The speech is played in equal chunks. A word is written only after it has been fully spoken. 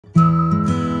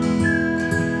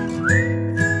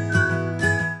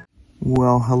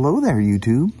Well, hello there,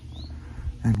 YouTube,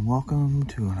 and welcome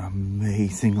to an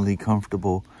amazingly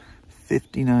comfortable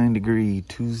 59-degree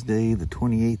Tuesday, the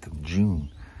 28th of June.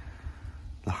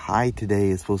 The high today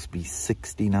is supposed to be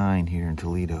 69 here in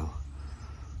Toledo.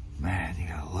 Man, you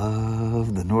gotta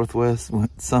love the Northwest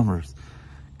summers,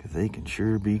 because they can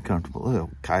sure be comfortable. Look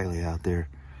at Kylie out there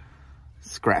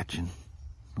scratching.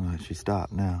 She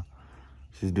stopped now.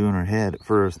 She's doing her head at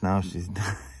first. Now she's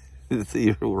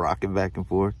see her rocking back and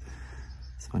forth.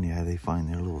 It's funny how they find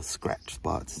their little scratch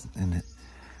spots in it.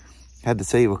 Had to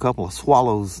save a couple of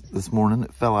swallows this morning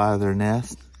that fell out of their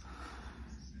nest.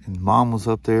 And Mom was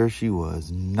up there. She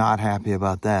was not happy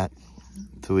about that.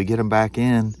 So we get them back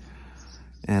in.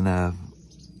 And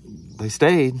they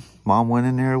stayed. Mom went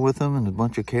in there with them and a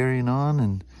bunch of carrying on.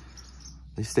 And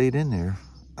they stayed in there.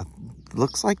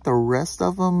 Looks like the rest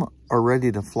of them are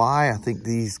ready to fly. I think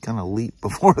these kind of leaped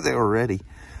before they were ready.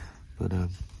 But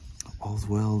all's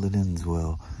well that ends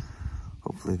well.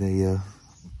 Hopefully they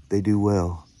do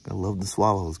well. I love the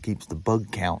swallows. Keeps the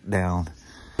bug count down.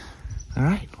 All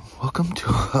right, welcome to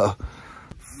a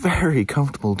very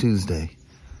comfortable Tuesday.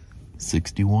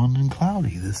 61 and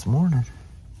cloudy this morning.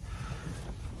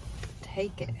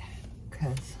 Take it,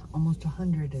 because almost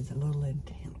 100 is a little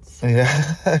intense.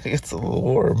 Yeah, it's a little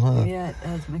warm, huh? Yeah, it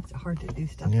does. Makes it hard to do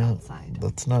stuff outside.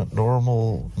 That's not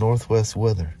normal Northwest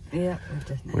weather. Yeah,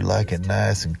 we like it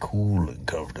nice and cool and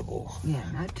comfortable. Yeah,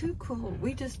 not too cool.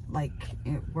 We just like,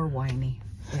 we're whiny.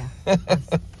 Yeah.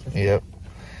 Yep.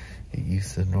 Get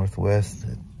used to the Northwest.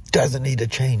 It doesn't need to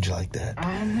change like that.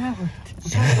 I know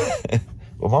it.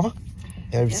 Well, Mama,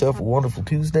 have yourself a wonderful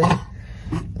Tuesday.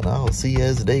 And I'll see you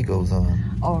as the day goes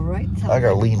on. All right. I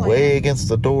gotta lean way against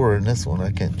the door in this one. I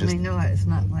can't just... I know it's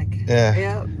not like...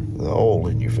 Yeah. All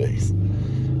in your face.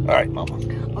 All right, Mama.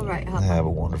 All right. Have a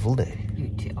wonderful day. You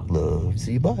too. Love.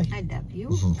 See you. Bye. I love you.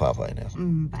 Bye-bye now.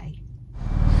 Bye.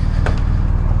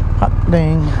 Hot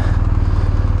dang.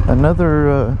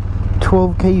 Another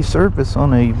 12K service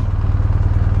on a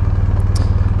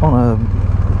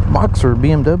Boxer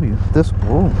BMW.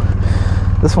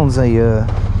 This one's a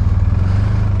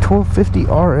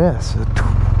 1250RS,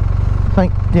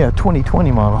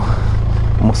 2020 model.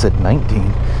 Almost said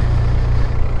 19.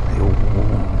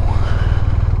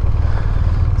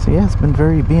 So yeah, it's been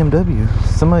very BMW.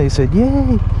 Somebody said,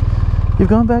 "Yay, you've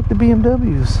gone back to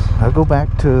BMWs." I go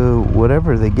back to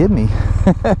whatever they give me.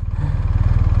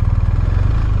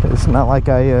 It's not like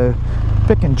I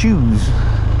pick and choose.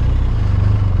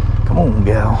 Come on,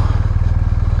 gal.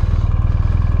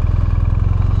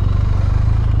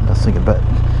 I was thinking about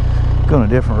going a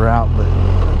different route, but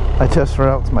my test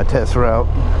route's my test route.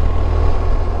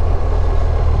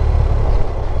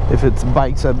 If it's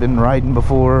bikes I've been riding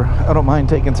before, I don't mind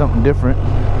taking something different.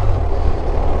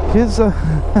 His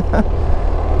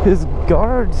his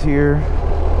guards here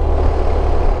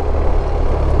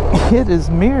hit his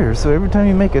mirrors, so every time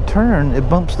you make a turn, it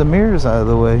bumps the mirrors out of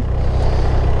the way.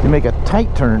 You make a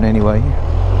tight turn anyway.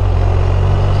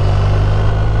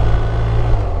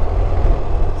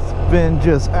 Been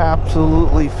just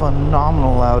absolutely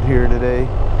phenomenal out here today.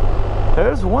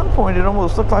 There's one point it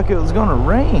almost looked like it was gonna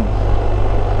rain,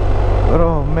 but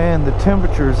oh man, the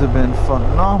temperatures have been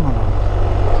phenomenal.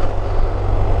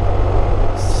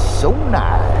 So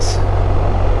nice.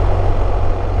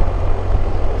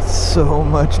 So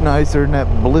much nicer than that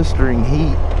blistering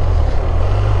heat.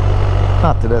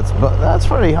 Not that that's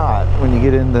pretty hot when you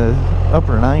get in the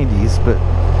upper 90s, but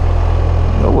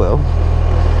oh well.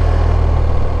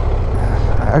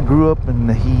 I grew up in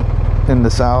the heat in the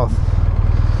South.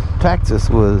 Texas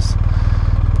was,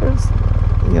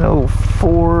 you know,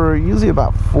 usually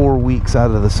about 4 weeks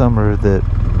out of the summer that,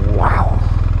 wow.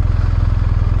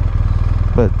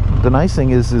 But the nice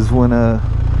thing is when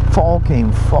fall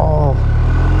came, fall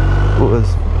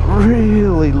was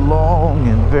really long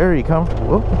and very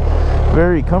comfortable.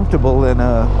 Very comfortable, and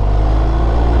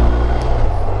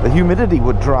the humidity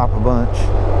would drop a bunch.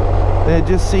 It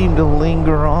just seemed to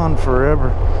linger on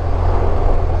forever.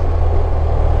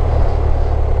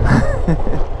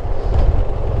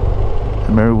 I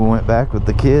remember we went back with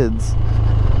the kids.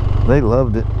 They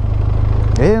loved it.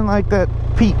 They didn't like that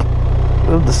peak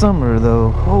of the summer though.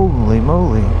 Holy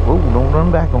moly. Oh, don't run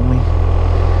back on me.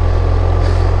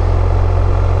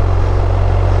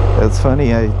 That's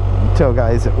funny. I tell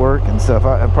guys at work and stuff,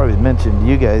 I probably mentioned to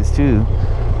you guys too,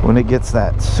 when it gets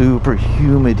that super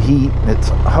humid heat, it's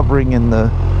hovering in the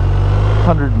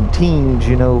 100 and teens,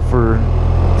 you know, for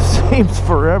seems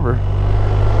forever,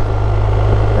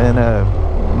 and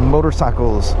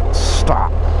motorcycles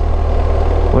stop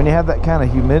when you have that kind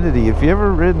of humidity. If you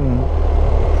ever ridden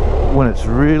when it's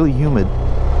really humid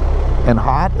and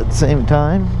hot at the same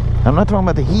time, I'm not talking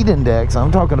about the heat index.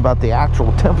 I'm talking about the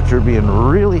actual temperature being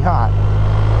really hot.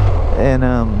 And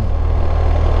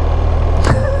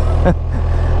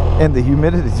and the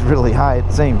humidity is really high at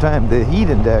the same time. The heat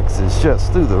index is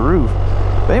just through the roof.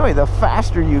 But anyway, the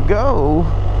faster you go,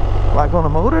 like on a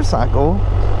motorcycle,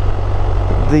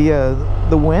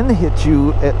 the wind hits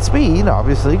you at speed,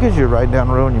 obviously, because you're riding down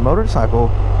the road on your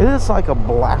motorcycle. It's like a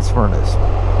blast furnace.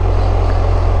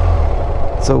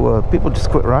 So people just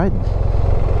quit riding.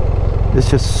 It's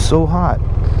just so hot.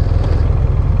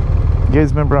 You guys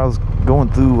remember I was going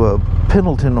through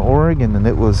Pendleton, Oregon, and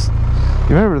it was,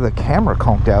 you remember the camera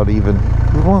conked out even.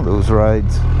 It was one of those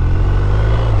rides.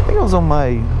 I think it was on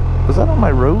my, was that on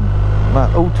my road? My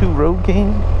 02 Road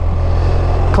King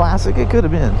Classic? It could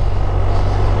have been.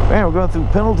 Man, we're going through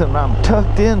Pendleton, and I'm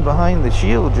tucked in behind the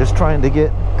shield just trying to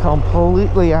get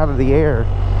completely out of the air.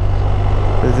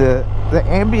 The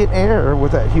ambient air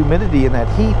with that humidity and that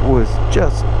heat was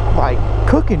just like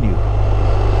cooking you.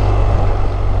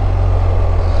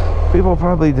 People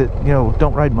probably that, you know,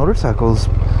 don't ride motorcycles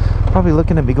probably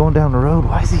looking at me going down the road.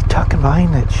 Why is he tucking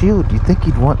behind that shield? Do you think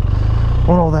he'd want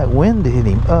all that wind to hit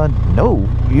him? No,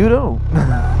 you don't.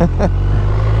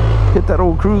 Hit that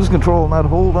old cruise control and I'd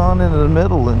hold on into the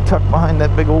middle and tuck behind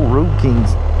that big old Road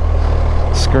King's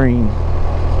screen.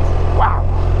 Wow.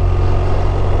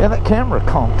 Yeah, that camera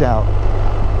conked out.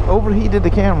 Overheated the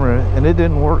camera and it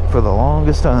didn't work for the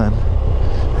longest time.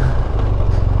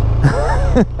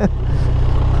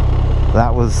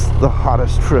 That was the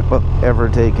hottest trip I've ever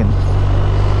taken.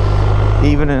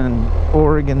 Even in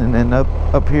Oregon and then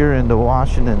up here into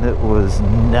Washington, it was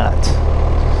nuts.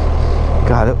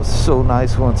 God, it was so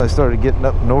nice once I started getting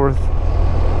up north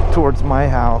towards my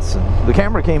house and the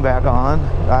camera came back on.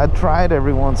 I'd try it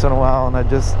every once in a while and I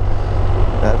just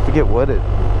forget what it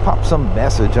popped, some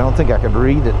message. I don't think I could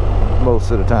read it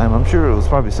most of the time. I'm sure it was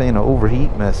probably saying an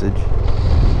overheat message.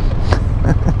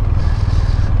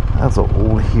 That was an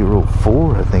old Hero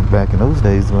 4, I think, back in those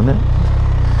days, wasn't it?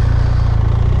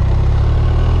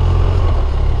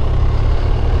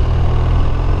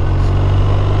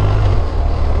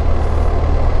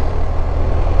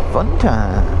 Fun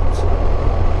times.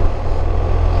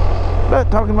 But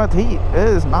talking about the heat, it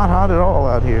is not hot at all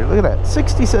out here. Look at that,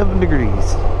 67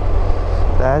 degrees.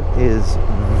 That is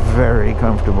very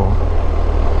comfortable.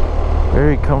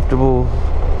 Very comfortable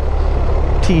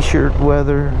t-shirt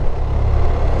weather.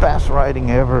 Best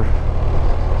riding ever.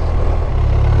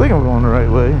 I think I'm going the right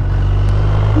way.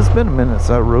 It's been a minute since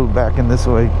I rode back in this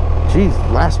way. Geez,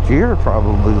 last year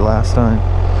probably last time.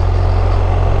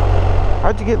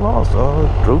 How'd you get lost? Oh,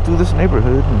 I drove through this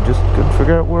neighborhood and just couldn't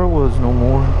figure out where I was no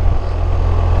more.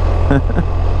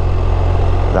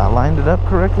 Did I lined it up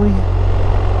correctly?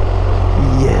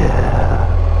 Yeah.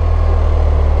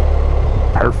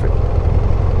 Perfect.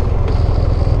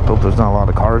 Hope there's not a lot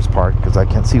of cars parked because I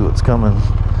can't see what's coming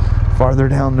farther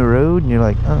down the road, and you're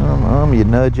like, you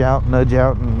nudge out,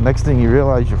 and next thing you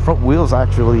realize your front wheel's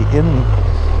actually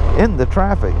in the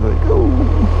traffic. Like, oh,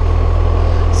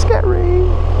 scary.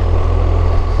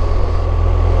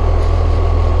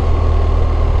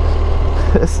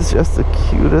 This is just the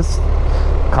cutest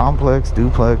complex,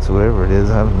 duplex, whatever it is.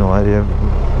 I have no idea.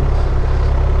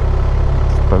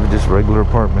 It's probably just regular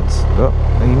apartments. Oh,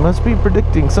 he must be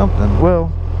predicting something.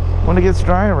 Well, when it gets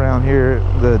dry around here,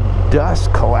 the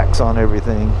dust collects on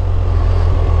everything.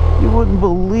 You wouldn't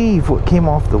believe what came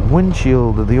off the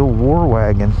windshield of the old War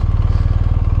Wagon.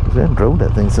 We haven't drove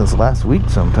that thing since last week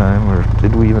sometime, or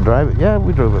did we even drive it? Yeah,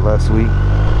 we drove it last week.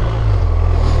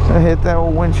 I hit that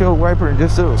old windshield wiper and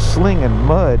just a little sling in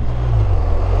mud.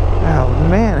 Oh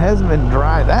man, it hasn't been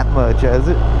dry that much, has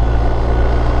it?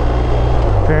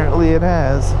 Apparently it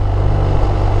has.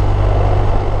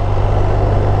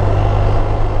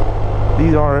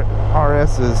 These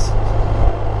RSs,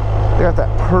 they got that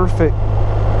perfect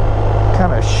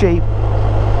kind of shape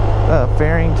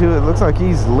fairing to it. It looks like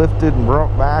he's lifted and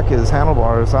brought back his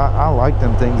handlebars. I like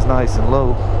them things nice and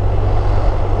low.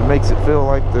 It makes it feel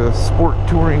like the sport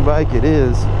touring bike it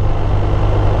is.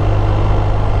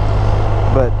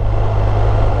 But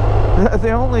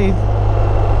the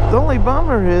only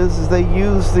bummer is they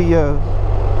use the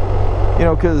you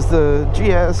know, because the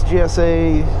GS,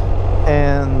 GSA,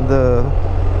 and the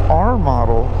R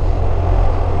model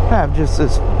have just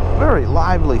this very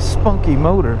lively, spunky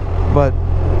motor, but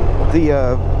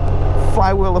the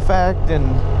flywheel effect and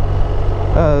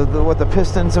what the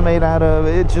pistons are made out of,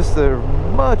 it's just they're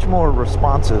much more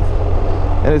responsive,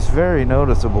 and it's very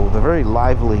noticeable. They're very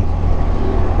lively,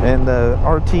 and the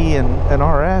RT and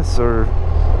RS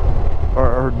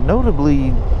are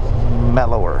notably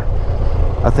mellower,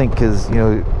 I think, because, you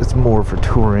know, it's more for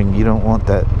touring. You don't want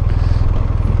that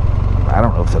I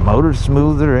don't know if the motor's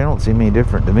smoother. It don't seem any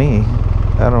different to me.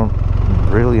 I don't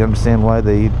really understand why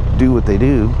they do what they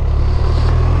do.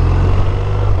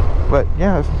 But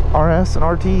yeah, RS and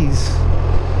RTs.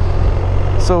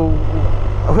 So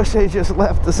I wish they just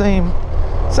left the same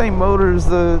motors,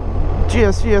 the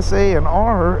GSA and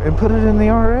R, and put it in the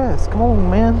RS. Come on,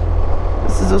 man.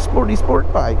 This is a sporty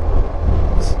sport bike.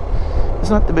 It's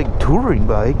not the big touring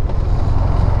bike.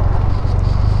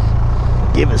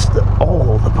 Give us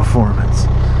all the performance.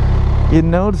 You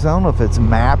notice, I don't know if it's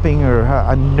mapping or how,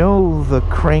 I know the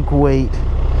crank weight,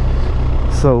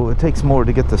 so it takes more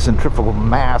to get the centrifugal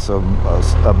mass of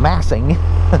massing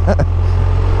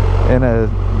and a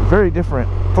very different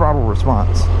throttle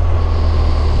response.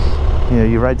 You know,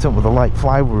 you ride something with a light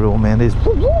flywheel, man, it's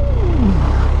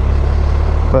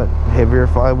but heavier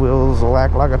flywheels will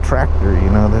act like a tractor, you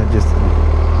know. They're just,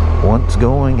 once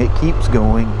going, it keeps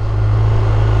going.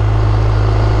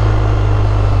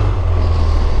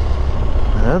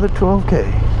 Another 12K.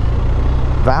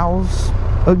 Valves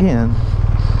again,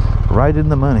 right in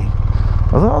the money. I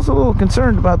was also a little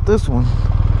concerned about this one.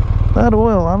 That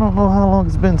oil, I don't know how long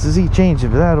it's been since he changed it,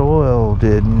 but that oil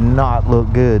did not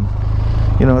look good.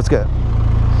 You know, it's got,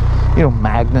 you know,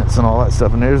 magnets and all that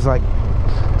stuff, and there's like,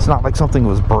 it's not like something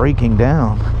was breaking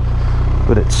down,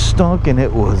 but it stunk and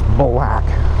it was black.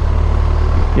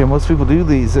 You know, most people do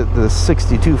these at the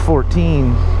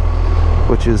 6214,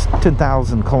 which is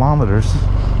 10,000 kilometers.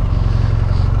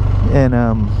 And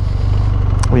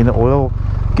when the oil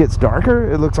gets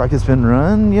darker, it looks like it's been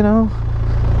run, you know,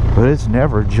 but it's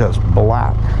never just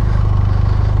black.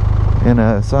 And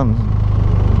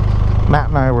Matt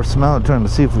and I were trying to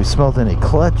see if we smelled any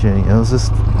clutch in it. You know, it's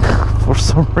just for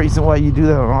some reason why you do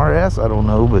that on RS, I don't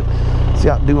know, but it's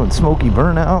out doing smoky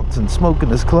burnouts and smoking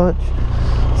this clutch.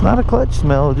 It's not a clutch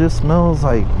smell, it just smells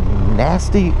like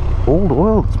nasty old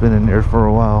oil that's been in there for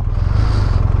a while.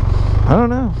 I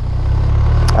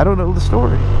don't know the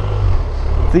story.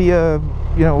 The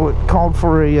you know, it called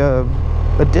for a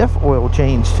diff oil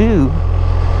change too,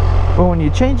 but when you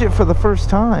change it for the first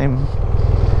time,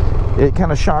 it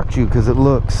kind of shocks you because it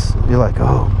looks, you're like,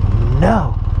 oh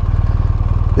no,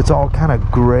 it's all kind of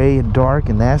gray and dark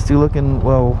and nasty looking.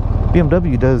 Well,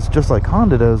 BMW does just like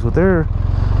Honda does with their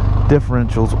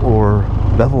differentials or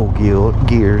bevel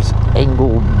gears,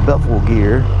 angle bevel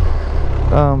gear.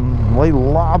 They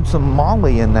lob some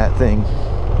moly in that thing,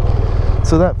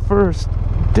 so that first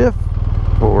diff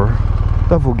or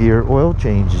bevel gear oil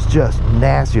change is just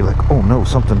nasty. You're like, oh no,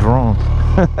 something's wrong.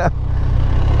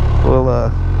 Well,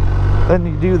 then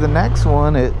you do the next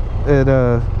one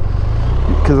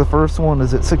because the first one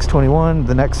is at 621,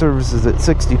 the next service is at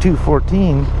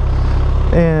 6214,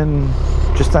 and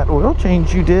just that oil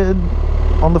change you did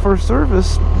on the first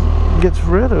service gets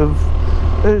rid of,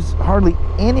 there's hardly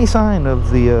any sign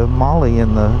of the moly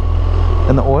in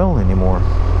the oil anymore.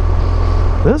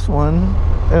 This one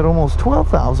at almost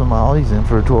 12,000 miles, he's in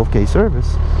for a 12K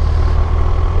service,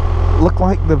 looked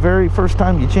like the very first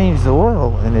time you changed the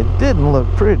oil, and it didn't look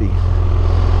pretty.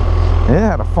 And it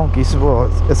had a funky smell.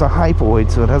 Well, it's a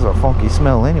hypoid, so it has a funky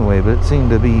smell anyway, but it seemed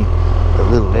to be a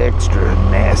little extra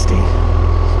nasty.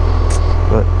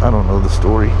 But I don't know the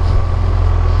story.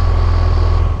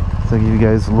 So I'll give you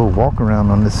guys a little walk around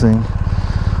on this thing.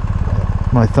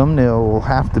 My thumbnail will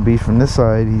have to be from this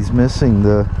side. He's missing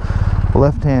the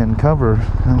left-hand cover.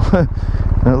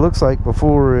 And it looks like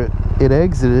before it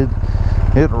exited,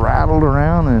 it rattled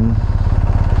around and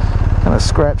kind of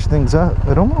scratched things up.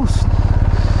 It almost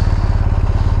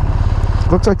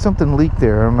looks like something leaked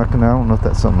there. I don't know if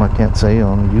that's something I can't say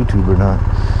on YouTube or not,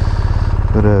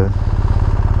 but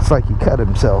it's like he cut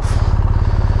himself.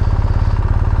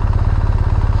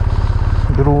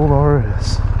 Good old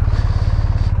RS.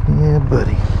 Yeah,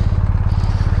 buddy.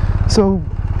 So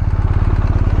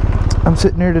I'm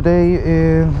sitting here today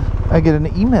and I get an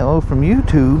email from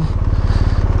YouTube,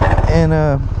 and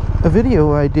a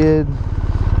video I did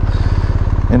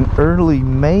in early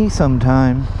May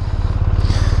sometime.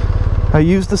 I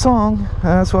used the song.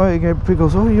 That's why people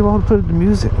goes, oh, you ought to put it to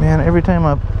music. Man, every time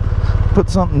I put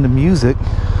something to music,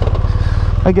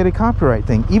 I get a copyright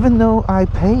thing, even though I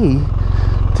pay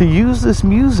to use this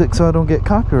music so I don't get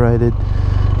copyrighted.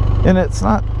 And it's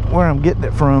not where I'm getting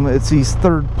it from, it's these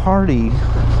third-party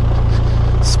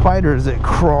spiders that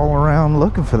crawl around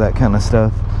looking for that kind of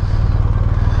stuff.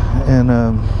 And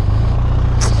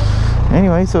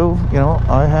anyway, so you know,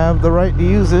 I have the right to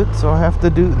use it, so I have to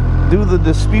do the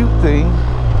dispute thing.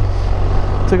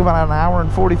 It took about an hour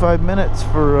and 45 minutes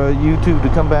for YouTube to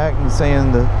come back and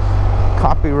saying the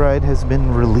copyright has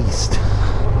been released.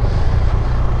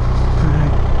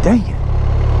 Dang it.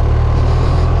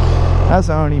 That's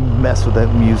how I don't even mess with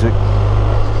that music.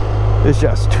 It's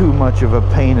just too much of a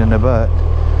pain in the butt.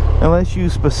 Unless you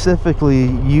specifically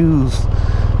use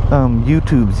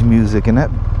YouTube's music, and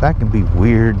that can be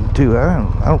weird too.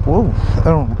 I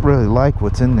don't really like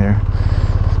what's in there.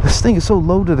 This thing is so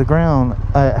low to the ground.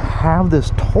 I have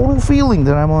this total feeling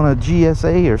that I'm on a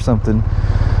GSA or something.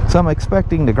 So I'm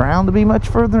expecting the ground to be much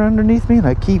further underneath me, and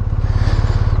I keep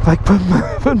like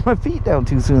putting my feet down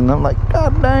too soon. And I'm like,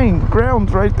 God dang, the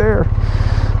ground's right there.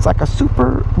 It's like a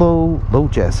super low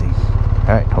chassis. All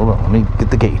right, hold on. Let me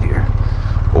get the gate here.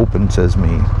 Open, says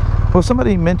me. Well,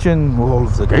 somebody mentioned, well,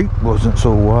 if the gate wasn't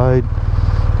so wide,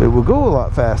 it would go a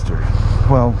lot faster.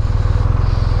 Well,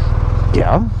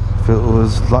 yeah, if it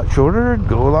was a lot shorter, it'd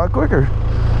go a lot quicker.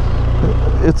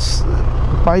 It's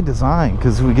by design,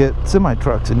 because we get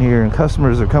semi-trucks in here and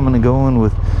customers are coming and going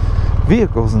with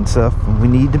vehicles and stuff, and we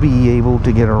need to be able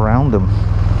to get around them.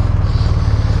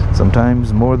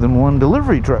 Sometimes more than one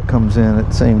delivery truck comes in at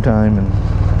the same time,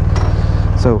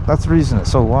 and so that's the reason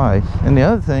it's so wide. And the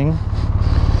other thing,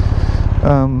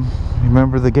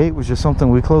 remember, the gate was just something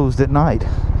we closed at night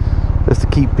just to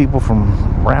keep people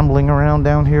from rambling around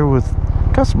down here with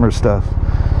customer stuff.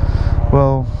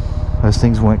 Well, as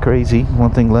things went crazy,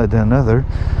 one thing led to another.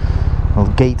 Well,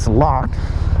 the gate's locked,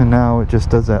 and now it just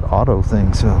does that auto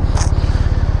thing. So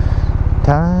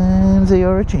times they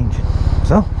are changing.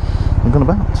 So I'm gonna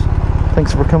bounce.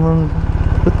 Thanks for coming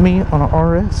with me on a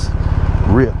RS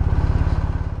rip.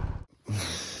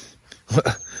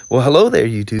 Well, hello there,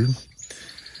 YouTube.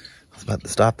 I was about to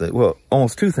stop that. Well,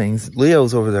 almost two things.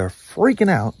 Leo's over there freaking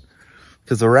out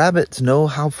because the rabbits know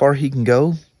how far he can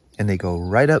go, and they go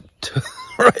right up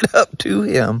to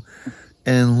him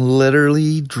and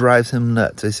literally drives him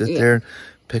nuts. They sit there,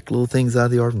 pick little things out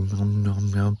of the yard,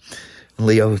 and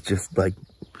Leo's just like,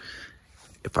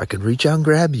 if I could reach out and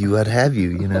grab you, I'd have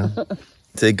you, you know.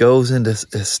 So it goes into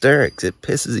hysterics. It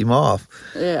pisses him off.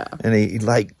 Yeah. And he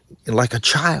like a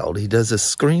child, he does a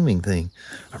screaming thing.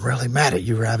 I'm really mad at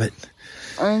you, rabbit.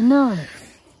 I know.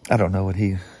 I don't know what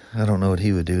he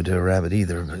would do to a rabbit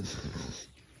either, but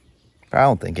I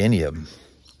don't think any of them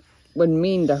wouldn't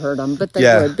mean to hurt them, but they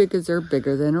would, because they're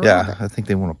bigger than a rabbit. I think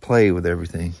they want to play with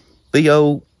everything.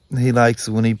 Leo, he likes,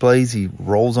 when he plays, he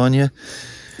rolls on you.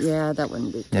 Yeah, that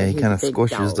wouldn't be good. Yeah, he kind of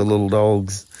squishes the little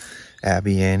dogs,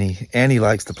 Abby, Annie. Annie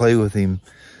likes to play with him,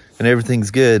 and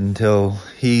everything's good until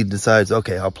he decides,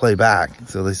 okay, I'll play back.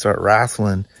 So they start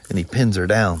wrestling, and he pins her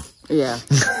down. Yeah.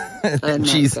 And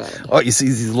she's, all you see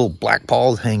is these little black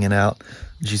paws hanging out.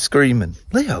 She's screaming,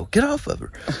 Leo, get off of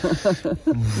her.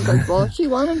 Like, well, she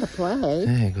wanted to play.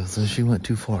 There you go. So she went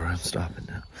too far. I'm stopping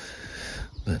now.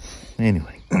 But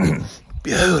anyway,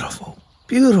 beautiful,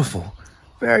 beautiful.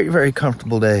 Very, very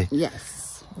comfortable day.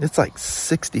 Yes. It's like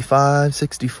 65,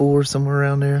 64, somewhere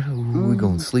around there. We're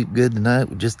going to sleep good tonight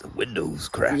with just the windows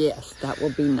cracked. Yes, that will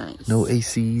be nice. No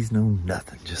ACs, no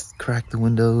nothing. Just crack the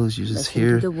windows. You just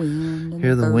hear the wind.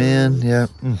 Hear the wind. Yeah.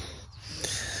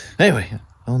 Anyway,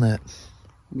 on that.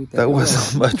 That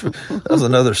wasn't much. That was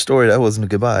another story. That wasn't a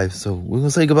goodbye. So we're going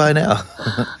to say goodbye now.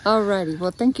 Alrighty.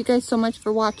 Well, thank you guys so much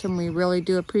for watching. We really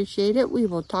do appreciate it. We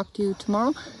will talk to you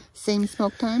tomorrow. Same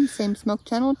smoke time, same smoke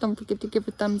channel. Don't forget to give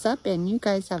it a thumbs up. And you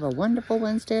guys have a wonderful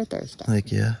Wednesday or Thursday.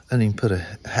 Heck yeah. I didn't even put a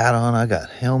hat on. I got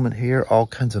helmet here. All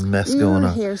kinds of mess going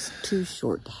on. Your hair's too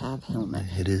short to have helmet.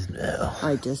 It is now.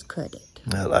 I just cut it.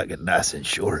 I like it nice and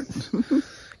short.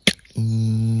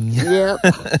 Yep.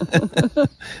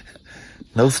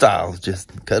 No styles,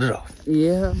 just cut it off.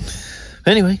 Yeah.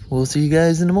 Anyway, we'll see you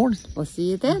guys in the morning. We'll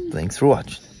see you then. Thanks for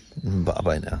watching.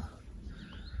 Bye-bye now.